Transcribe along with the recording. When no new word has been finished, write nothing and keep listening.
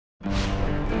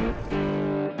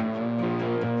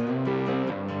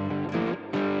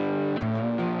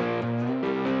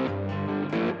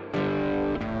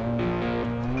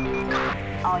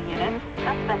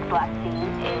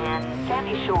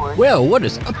Well, what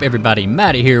is up, everybody?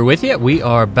 Matty here with you. We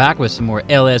are back with some more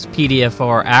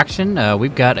LSPDFR action.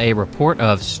 We've got a report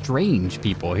of strange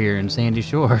people here in Sandy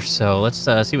Shore, so let's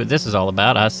see what this is all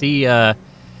about. I see, oh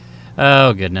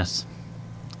goodness.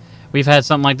 We've had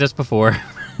something like this before.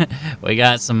 We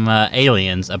got some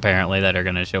aliens, apparently, that are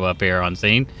going to show up here on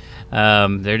scene.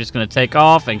 They're just going to take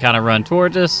off and kind of run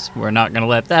towards us. We're not going to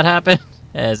let that happen,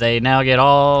 as they now get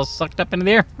all sucked up into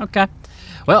the air. Okay.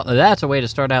 Well, that's a way to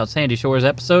start out Sandy Shore's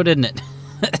episode, isn't it?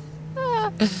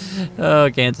 Oh,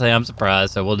 can't say I'm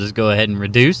surprised, so we'll just go ahead and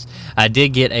reduce. I did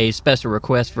get a special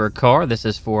request for a car. This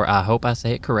is for, I hope I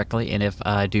say it correctly, and if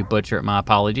I do butcher it, my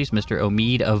apologies, Mr.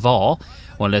 Omid Aval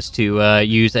wanted us to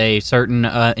use a certain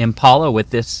Impala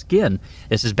with this skin.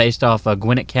 This is based off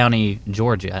Gwinnett County,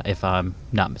 Georgia, if I'm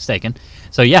not mistaken.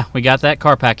 So yeah, we got that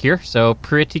car pack here, so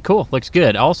pretty cool. Looks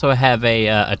good. Also have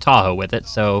a Tahoe with it,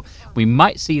 so we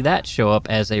might see that show up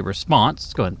as a response.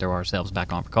 Let's go ahead and throw ourselves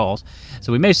back on for calls.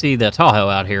 So we may see the Tahoe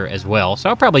out here as well. So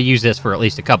I'll probably use this for at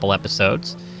least a couple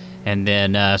episodes, and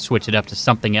then switch it up to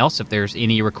something else. If there's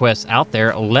any requests out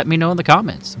there, let me know in the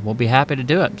comments. We'll be happy to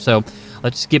do it. So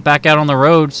let's get back out on the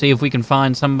road, see if we can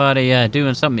find somebody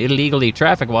doing something illegally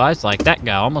traffic-wise, like that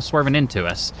guy almost swerving into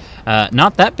us.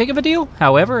 Not that big of a deal.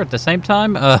 However, at the same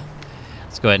time,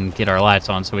 let's go ahead and get our lights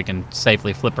on so we can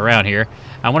safely flip around here.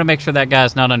 I want to make sure that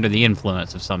guy's not under the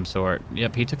influence of some sort.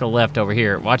 Yep, he took a left over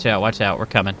here. Watch out, watch out. We're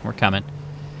coming, we're coming.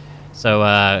 So,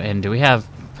 and do we have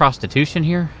prostitution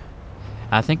here?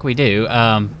 I think we do,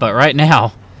 but right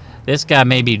now, this guy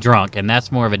may be drunk, and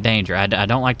that's more of a danger. I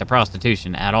don't like the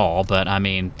prostitution at all, but, I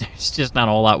mean, there's just not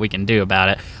a whole lot we can do about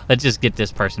it. Let's just get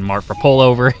this person marked for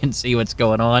pullover and see what's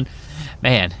going on.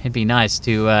 Man, it'd be nice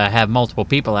to have multiple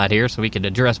people out here so we could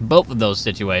address both of those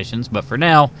situations, but for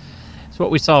now, it's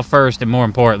what we saw first, and more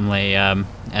importantly,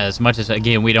 as much as,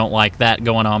 again, we don't like that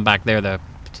going on back there, the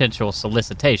potential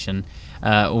solicitation,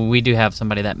 we do have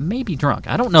somebody that may be drunk.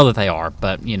 I don't know that they are,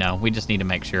 but, you know, we just need to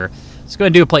make sure. Let's go ahead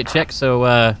and do a plate check.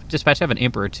 So, dispatch, I have an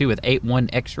Emperor 2 with 81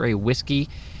 X-Ray Whiskey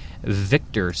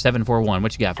Victor 741.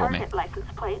 What you got for me? License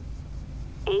plate,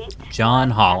 John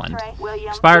Holland.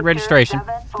 Expired registration.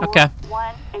 Okay.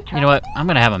 You know what? I'm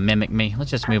going to have him mimic me.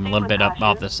 Let's just move him a little bit up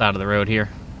off the side of the road here.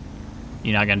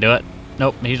 You're not going to do it?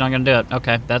 Nope, he's not going to do it.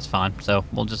 Okay, that's fine. So,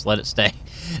 we'll just let it stay.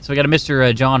 So we got a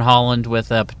Mr. John Holland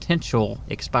with a potential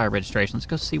expired registration. Let's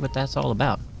go see what that's all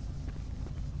about.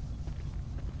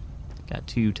 Got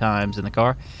 2 times in the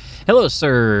car. Hello,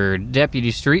 sir.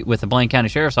 Deputy Street with the Blaine County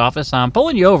Sheriff's Office. I'm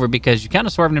pulling you over because you kind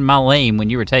of swerved in my lane when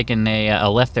you were taking a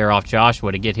left there off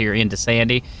Joshua to get here into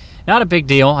Sandy. Not a big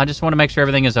deal. I just want to make sure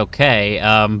everything is okay.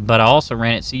 But I also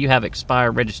ran it. So you have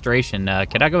expired registration.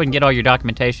 Can I go and get all your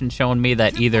documentation showing me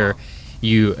that either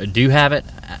you do have it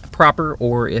proper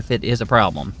or if it is a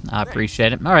problem? I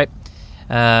appreciate it. All right.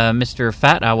 Mr.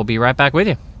 Fat, I will be right back with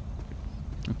you.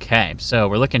 Okay, so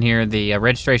we're looking here. The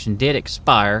registration did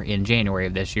expire in January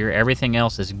of this year. Everything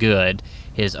else is good.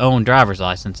 His own driver's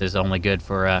license is only good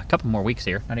for a couple more weeks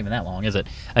here. Not even that long, is it?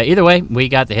 Either way, we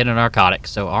got the hit of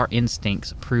narcotics, so our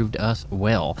instincts proved us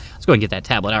well. Let's go and get that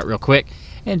tablet out real quick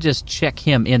and just check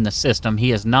him in the system.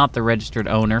 He is not the registered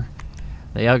owner.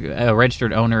 The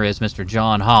registered owner is Mr.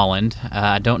 John Holland.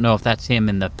 I don't know if that's him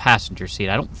in the passenger seat.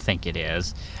 I don't think it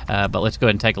is. But let's go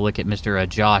ahead and take a look at Mr.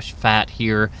 Josh Fat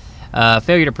here.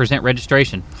 Failure to present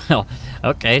registration. Well,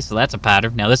 okay, so that's a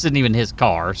pattern. Now, this isn't even his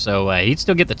car, so he'd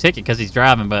still get the ticket because he's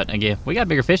driving. But, again, we got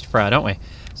bigger fish to fry, don't we?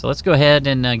 So let's go ahead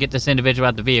and get this individual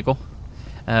out the vehicle.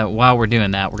 While we're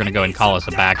doing that, we're going to go ahead and call us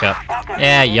a backup.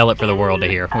 Yeah, yell it for the world to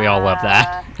hear. We all love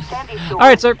that. All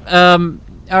right, sir.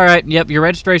 All right, yep, your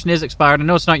registration is expired. I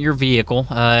know it's not your vehicle.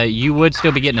 You would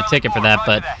still be getting a ticket for that,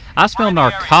 but I smell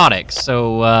narcotics.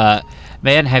 So,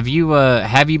 man, have you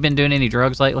been doing any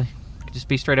drugs lately? Just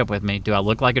be straight up with me. Do I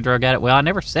look like a drug addict? Well, I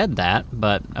never said that,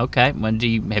 but okay. Have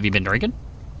you been drinking?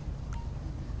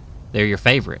 They're your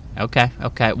favorite. Okay,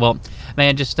 okay. Well,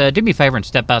 man, just do me a favor and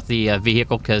step out the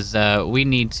vehicle because we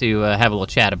need to have a little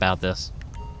chat about this.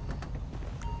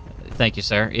 Thank you,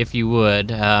 sir. If you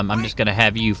would, I'm just going to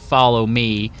have you follow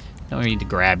me. Don't need to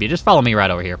grab you. Just follow me right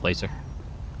over here, please, sir.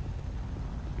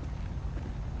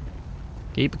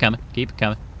 Keep it coming. Keep it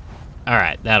coming. All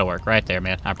right, that'll work right there,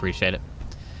 man. I appreciate it.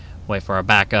 Wait for our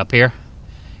backup here.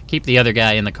 Keep the other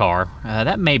guy in the car.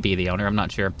 That may be the owner. I'm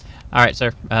not sure. All right,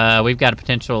 sir. We've got a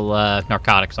potential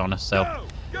narcotics on us, so...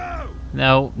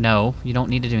 No, you don't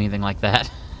need to do anything like that.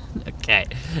 Okay.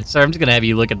 Sir, I'm just going to have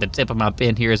you look at the tip of my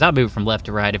pen here as I move from left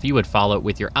to right. If you would follow it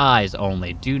with your eyes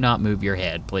only. Do not move your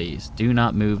head, please. Do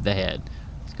not move the head.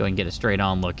 Let's go and get a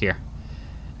straight-on look here.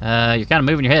 You're kind of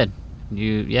moving your head.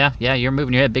 Yeah, you're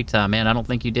moving your head big time, man. I don't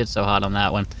think you did so hot on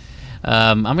that one.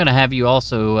 I'm going to have you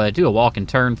also do a walk and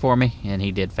turn for me. And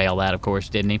he did fail that, of course,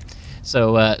 didn't he?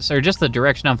 So, sir, just the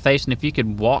direction I'm facing, if you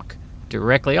could walk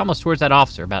directly almost towards that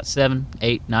officer, about 7,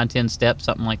 8, 9, 10 steps,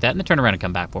 something like that, and then turn around and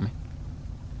come back for me.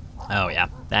 Oh, yeah,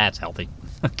 that's healthy.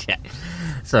 Okay.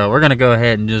 So we're going to go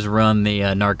ahead and just run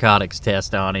the narcotics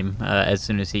test on him as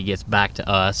soon as he gets back to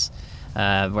us.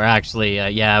 We're actually,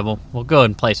 we'll go ahead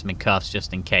and place him in cuffs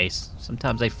just in case.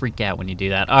 Sometimes they freak out when you do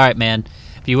that. All right, man.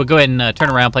 If you would go ahead and turn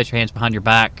around, place your hands behind your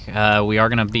back. We are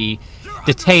going to be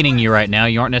detaining you right now.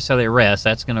 You aren't necessarily at rest.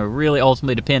 That's going to really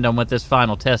ultimately depend on what this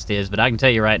final test is. But I can tell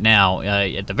you right now,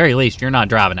 at the very least, you're not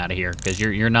driving out of here because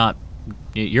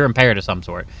you're impaired of some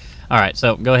sort. All right,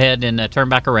 so go ahead and turn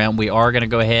back around. We are going to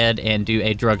go ahead and do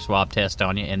a drug swab test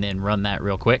on you and then run that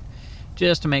real quick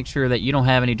just to make sure that you don't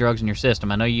have any drugs in your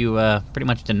system. I know you pretty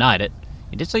much denied it.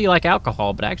 You did say you like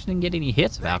alcohol, but I actually didn't get any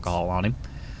hits of alcohol on him.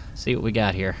 Let's see what we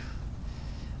got here.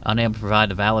 Unable to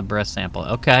provide a valid breath sample.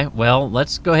 Okay, well,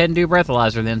 let's go ahead and do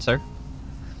breathalyzer then, sir.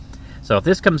 So if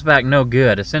this comes back no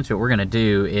good, essentially what we're going to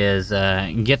do is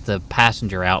get the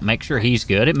passenger out, make sure he's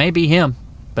good. It may be him,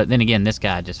 but then again, this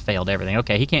guy just failed everything.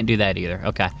 Okay, he can't do that either.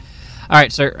 Okay. All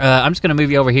right, sir, I'm just going to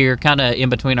move you over here, kind of in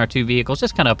between our two vehicles,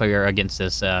 just kind of up here against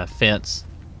this fence.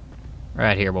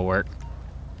 Right here will work.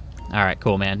 All right,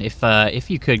 cool, man.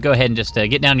 If you could, go ahead and just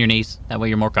get down on your knees. That way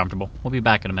you're more comfortable. We'll be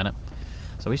back in a minute.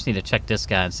 So we just need to check this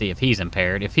guy and see if he's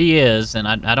impaired. If he is, and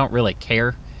I don't really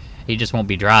care, he just won't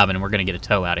be driving, and we're going to get a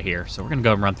tow out of here. So we're going to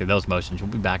go and run through those motions.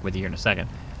 We'll be back with you here in a second.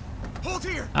 Hold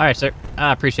here. All right, sir.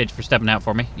 I appreciate you for stepping out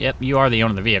for me. Yep, you are the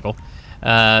owner of the vehicle.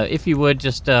 If you would,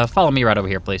 just follow me right over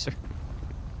here, please, sir.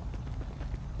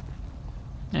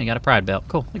 Yeah, you got a pride belt.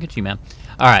 Cool. Look at you, man.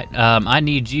 All right. I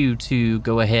need you to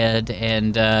go ahead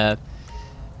and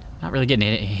not really getting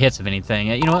any hits of anything.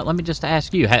 You know what? Let me just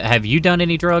ask you. Have you done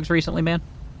any drugs recently, man?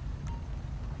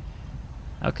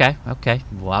 Okay.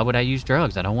 Why would I use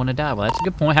drugs? I don't want to die. Well, that's a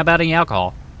good point. How about any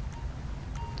alcohol?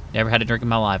 Never had a drink in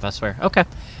my life, I swear. Okay.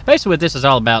 Basically what this is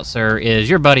all about, sir, is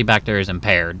your buddy back there is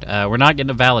impaired. We're not getting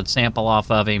a valid sample off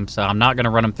of him, so I'm not going to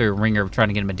run him through a ringer of trying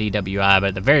to get him a DWI, but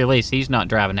at the very least, he's not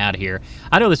driving out of here.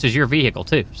 I know this is your vehicle,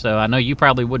 too, so I know you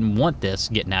probably wouldn't want this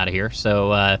getting out of here.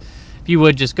 So if you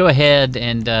would, just go ahead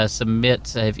and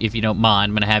submit, if you don't mind.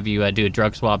 I'm going to have you do a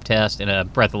drug swab test and a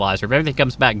breathalyzer. If everything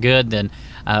comes back good, then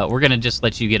we're going to just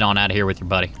let you get on out of here with your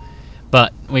buddy.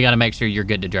 But we got to make sure you're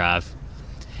good to drive.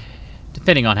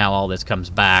 Depending on how all this comes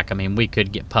back, I mean, we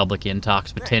could get public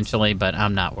intox potentially, but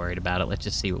I'm not worried about it. Let's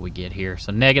just see what we get here.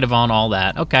 So negative on all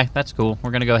that. Okay, that's cool.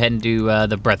 We're going to go ahead and do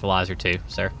the breathalyzer too,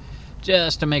 sir.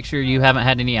 Just to make sure you haven't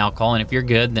had any alcohol, and if you're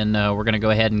good, then we're going to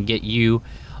go ahead and get you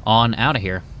on out of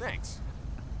here. Thanks.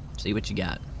 See what you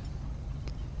got.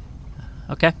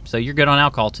 Okay, so you're good on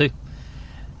alcohol too.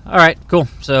 All right, cool.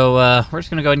 So we're just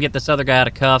going to go ahead and get this other guy out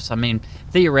of cuffs. I mean,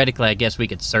 theoretically, I guess we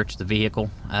could search the vehicle,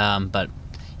 but...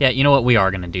 yeah, you know what? We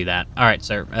are going to do that. All right,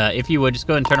 sir. If you would, just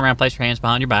go ahead and turn around, place your hands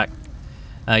behind your back.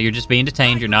 You're just being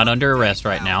detained. You're not under arrest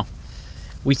right now.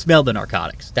 We smelled the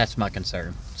narcotics. That's my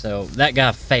concern. So that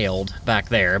guy failed back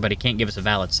there, but he can't give us a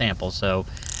valid sample. So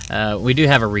we do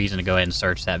have a reason to go ahead and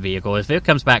search that vehicle. If it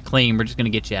comes back clean, we're just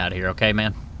going to get you out of here, okay,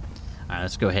 man? All right,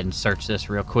 let's go ahead and search this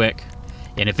real quick.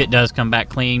 And if it does come back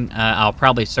clean, I'll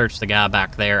probably search the guy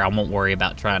back there. I won't worry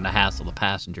about trying to hassle the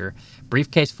passenger.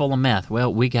 Briefcase full of meth.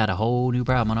 Well, we got a whole new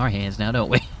problem on our hands now, don't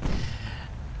we?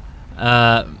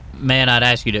 Man, I'd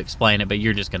ask you to explain it, but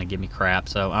you're just going to give me crap,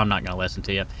 so I'm not going to listen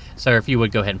to you. Sir, if you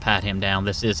would go ahead and pat him down.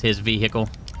 This is his vehicle,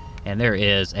 and there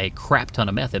is a crap ton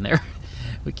of meth in there.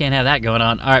 We can't have that going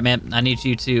on. All right, man, I need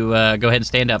you to go ahead and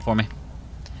stand up for me.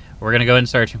 We're going to go ahead and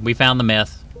search. We found the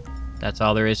meth. That's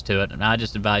all there is to it, and I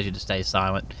just advise you to stay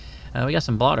silent. We got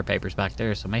some blotter papers back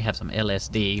there, so may have some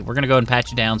LSD. We're going to go ahead and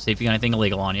pat you down, see if you got anything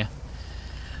illegal on you.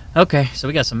 Okay, so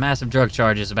we got some massive drug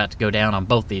charges about to go down on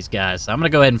both these guys. So I'm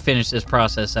going to go ahead and finish this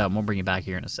process up, and we'll bring you back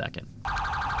here in a second.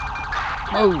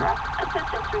 Whoa.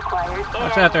 Assistance required.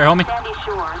 Watch out there, homie. Sandy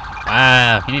Shores.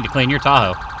 Wow, you need to clean your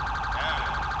Tahoe.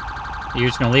 You're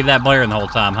just going to leave that blaring the whole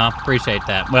time, huh? Appreciate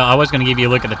that. Well, I was going to give you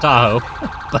a look at the Tahoe,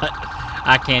 but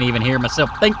I can't even hear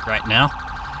myself think right now.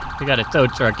 We got a tow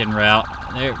truck en route.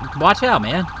 There, watch out,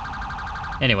 man.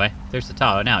 Anyway, there's the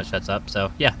Tahoe. Now it shuts up.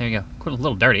 So, yeah, there you go. A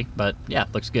little dirty, but, yeah,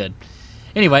 looks good.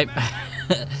 Anyway,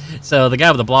 so the guy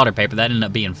with the blotter paper, that ended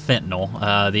up being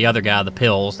fentanyl. The other guy, the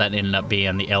pills, that ended up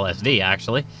being the LSD,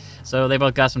 actually. So they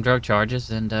both got some drug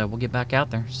charges, and we'll get back out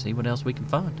there, see what else we can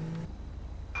find.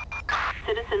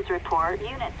 Citizens report.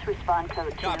 Units respond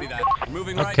code 2. Copy that.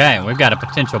 Moving right Okay, now. we've got a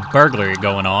potential burglary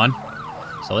going on.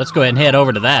 So let's go ahead and head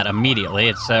over to that immediately.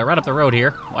 It's right up the road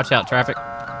here. Watch out, traffic.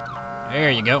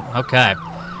 There you go. Okay.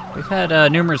 We've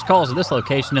had numerous calls at this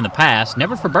location in the past.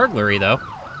 Never for burglary, though.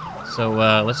 So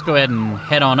let's go ahead and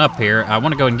head on up here. I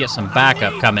want to go and get some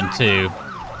backup coming, too,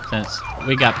 since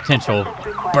we got potential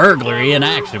burglary in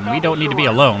action. We don't need to be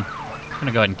alone. I'm going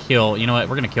to go ahead and kill... You know what?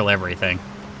 We're going to kill everything.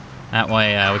 That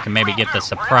way we can maybe get the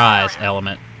surprise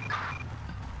element.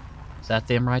 Is that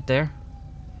them right there?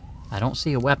 I don't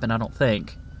see a weapon, I don't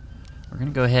think. We're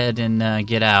going to go ahead and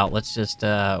get out. Let's just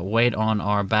wait on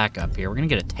our backup here. We're going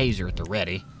to get a taser at the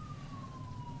ready.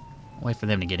 Wait for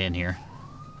them to get in here.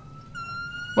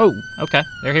 Whoa, okay,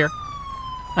 they're here.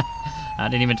 I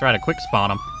didn't even try to quick spawn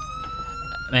them.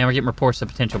 Man, we're getting reports of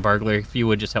potential burglary. If you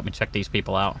would just help me check these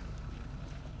people out.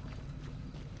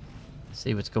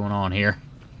 See what's going on here.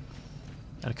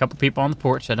 Got a couple people on the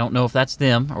porch. I don't know if that's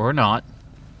them or not.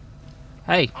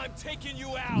 Hey. I'm taking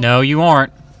you out. No, you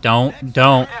aren't. Don't.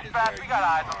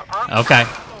 Okay.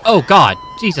 Oh, God.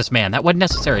 Jesus, man. That wasn't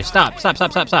necessary. Stop.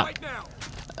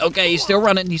 Okay, he's still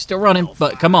running.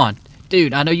 But come on.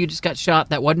 Dude, I know you just got shot.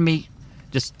 That wasn't me.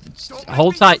 Just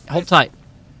hold tight.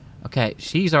 Okay,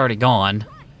 she's already gone.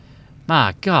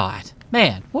 My God.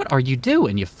 Man, what are you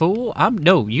doing, you fool?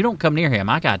 No, you don't come near him.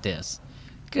 I got this.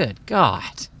 Good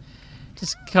God.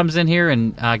 Just comes in here,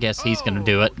 and I guess he's going to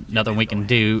do it. Nothing we can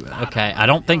do. Okay, I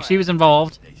don't think she was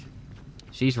involved.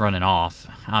 She's running off.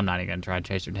 I'm not even going to try to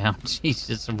chase her down. She's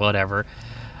just whatever.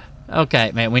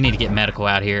 Okay, man, we need to get medical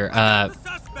out here.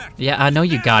 Yeah, I know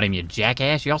you got him, you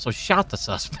jackass. You also shot the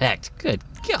suspect. Good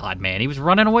God, man, he was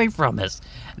running away from us.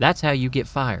 That's how you get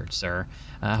fired, sir.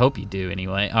 I hope you do,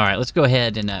 anyway. All right, let's go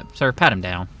ahead and, sir, pat him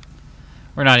down.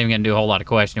 We're not even going to do a whole lot of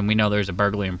questioning. We know there's a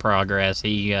burglary in progress.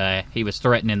 He was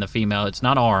threatening the female. It's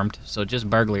not armed, so just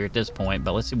burglary at this point.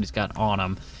 But let's see what he's got on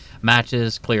him.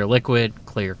 Matches, clear liquid,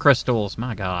 clear crystals.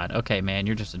 My God. Okay, man,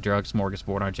 you're just a drug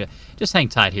smorgasbord, aren't you? Just hang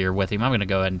tight here with him. I'm going to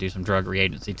go ahead and do some drug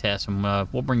reagency tests, and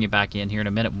we'll bring you back in here in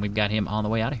a minute when we've got him on the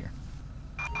way out of here.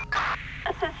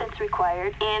 Assistance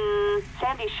required in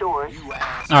Sandy Shores.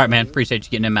 All right, man. Appreciate you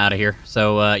getting him out of here.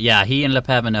 So, yeah, he ended up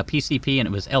having a PCP, and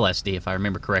it was LSD, if I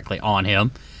remember correctly, on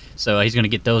him. So he's going to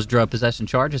get those drug possession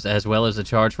charges as well as a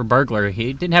charge for burglary.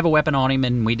 He didn't have a weapon on him,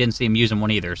 and we didn't see him using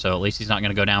one either. So at least he's not going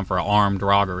to go down for an armed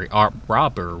robbery, armed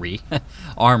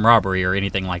robbery or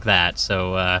anything like that.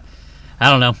 So I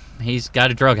don't know. He's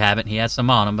got a drug habit. He has some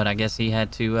on him, but I guess he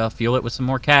had to fuel it with some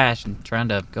more cash and trying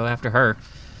to go after her.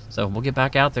 So we'll get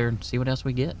back out there and see what else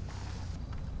we get.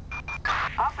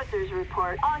 Officers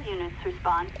report. All units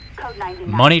respond. Code 99.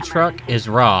 Money truck is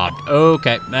robbed.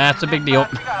 Okay, that's a big deal.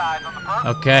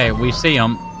 Okay, we see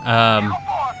him.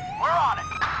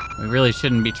 We really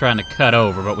shouldn't be trying to cut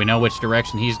over, but we know which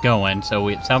direction he's going. So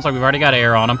it sounds like we've already got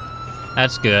air on him.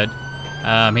 That's good.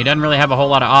 He doesn't really have a whole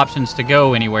lot of options to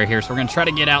go anywhere here, so we're going to try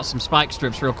to get out some spike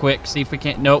strips real quick, see if we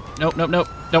can't... Nope.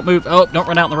 Don't move. Oh, don't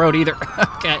run out in the road either.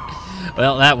 Okay.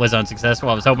 Well, that was unsuccessful.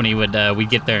 I was hoping he would we'd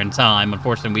get there in time.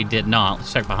 Unfortunately, we did not.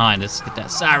 Let's check behind us. Get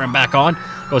that siren back on.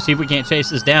 Go see if we can't chase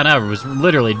this down. I was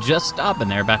literally just stopping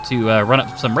there, about to run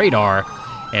up some radar,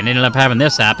 and ended up having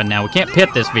this happen. Now, we can't pit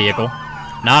this vehicle.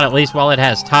 Not at least while it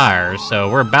has tires, so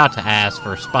we're about to ask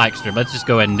for spike strip. Let's just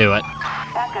go ahead and do it.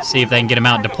 See if they can get them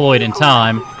out deployed in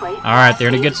time. All right, they're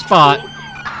in a good spot.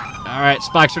 All right,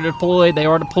 spikes are deployed. They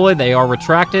are deployed. They are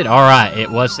retracted. All right, it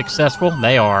was successful.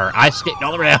 They are ice skating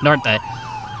all around, aren't they?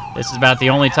 This is about the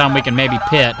only time we can maybe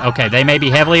pit. Okay, they may be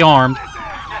heavily armed.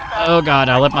 Oh, God,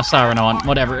 I left my siren on.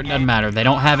 Whatever, it doesn't matter. They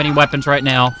don't have any weapons right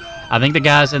now. I think the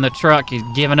guys in the truck is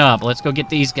giving up. Let's go get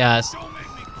these guys.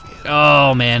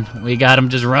 Oh, man, we got them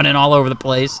just running all over the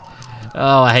place.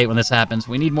 Oh, I hate when this happens.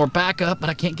 We need more backup, but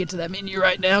I can't get to that menu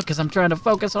right now because I'm trying to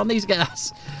focus on these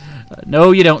guys.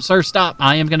 No, you don't, sir. Stop.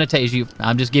 I am going to tase you.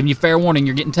 I'm just giving you fair warning.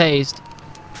 You're getting tased.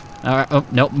 All right. Oh,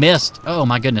 nope, missed. Oh,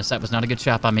 my goodness. That was not a good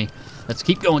shot by me. Let's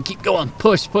keep going. Keep going.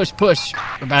 Push, push, push.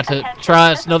 We're about to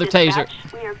try another taser.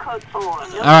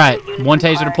 All right. One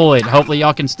taser deployed. Hopefully,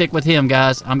 y'all can stick with him,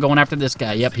 guys. I'm going after this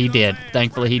guy. Yep, he did.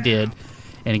 Thankfully, he did.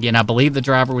 And again, I believe the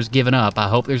driver was giving up. I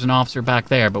hope there's an officer back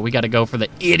there, but we got to go for the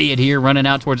idiot here running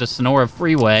out towards the Sonora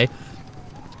Freeway.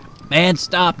 Man,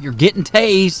 stop. You're getting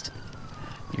tased.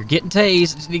 You're getting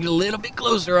tased. Just need to get a little bit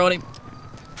closer on him.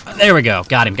 There we go.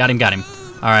 Got him.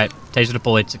 All right. Taser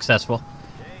deployed. Successful.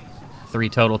 3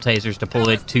 total tasers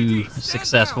deployed. 2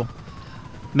 successful.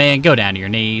 Man, go down to your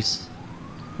knees.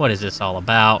 What is this all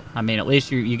about? I mean, at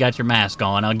least you got your mask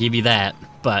on. I'll give you that.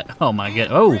 But, oh my god.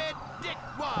 Oh.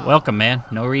 Welcome, man.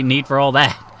 No need for all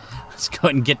that. Let's go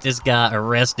ahead and get this guy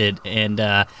arrested. And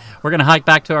we're going to hike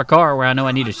back to our car where I know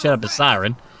I need to shut up his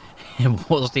siren. And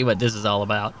we'll see what this is all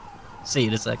about. See you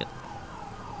in a second.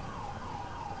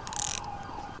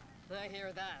 Did I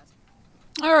hear that?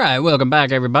 All right, welcome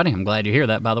back, everybody. I'm glad you hear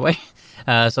that, by the way.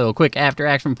 So a quick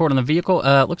after-action report on the vehicle.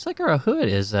 Looks like our hood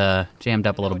is jammed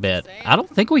up a little bit. I don't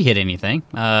think we hit anything.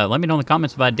 Let me know in the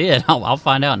comments if I did. I'll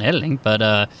find out in editing.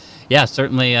 But yeah,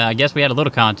 certainly, I guess we had a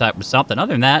little contact with something.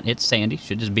 Other than that, it's sandy.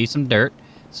 Should just be some dirt.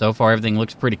 So far, everything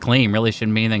looks pretty clean. Really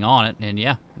shouldn't be anything on it. And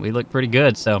yeah, we look pretty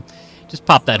good. So just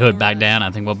pop that hood back down. I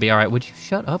think we'll be all right. Would you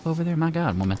shut up over there? My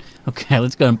God, woman. Okay,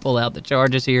 let's go and pull out the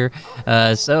charges here.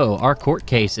 So our court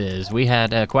cases, we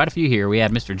had quite a few here. We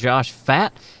had Mr. Josh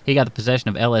Fatt. He got the possession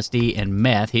of LSD and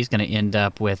meth. He's going to end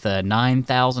up with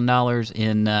 $9,000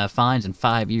 in fines and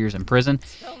 5 years in prison.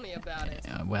 Tell me about it.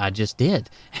 Well, I just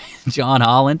did. John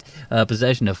Holland,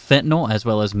 possession of fentanyl as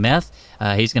well as meth.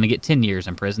 He's going to get 10 years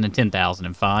in prison and $10,000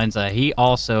 in fines. He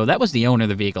also, that was the owner of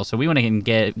the vehicle, so we went ahead and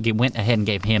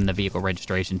gave him the vehicle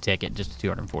registration ticket, just a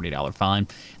 $240 fine.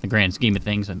 The grand scheme of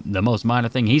things, the most minor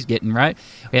thing he's getting, right?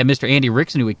 We had Mr. Andy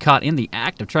Rickson, who we caught in the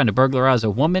act of trying to burglarize a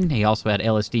woman. He also had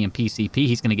LSD and PCP.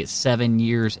 He's going to get 7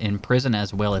 years in prison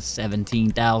as well as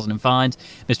 $17,000 in fines.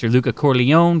 Mr. Luca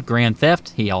Corleone, grand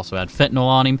theft. He also had fentanyl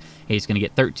on him. He's going to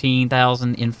get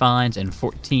 $13,000 in fines and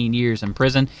 14 years in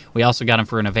prison. We also got him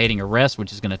for an evading arrest,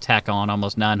 which is going to tack on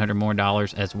almost $900 more,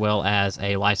 as well as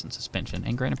a license suspension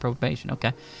and granted probation.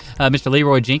 Okay. Mr.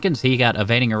 Leroy Jenkins, he got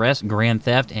evading arrest, grand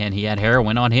theft, and he had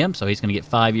heroin on him, so he's going to get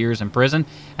 5 years in prison,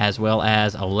 as well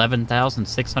as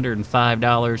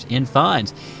 $11,605 in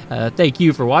fines. Thank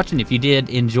you for watching. If you did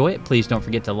enjoy it, please don't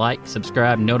forget to like,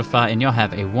 subscribe, notify, and y'all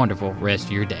have a wonderful rest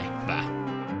of your day. Bye.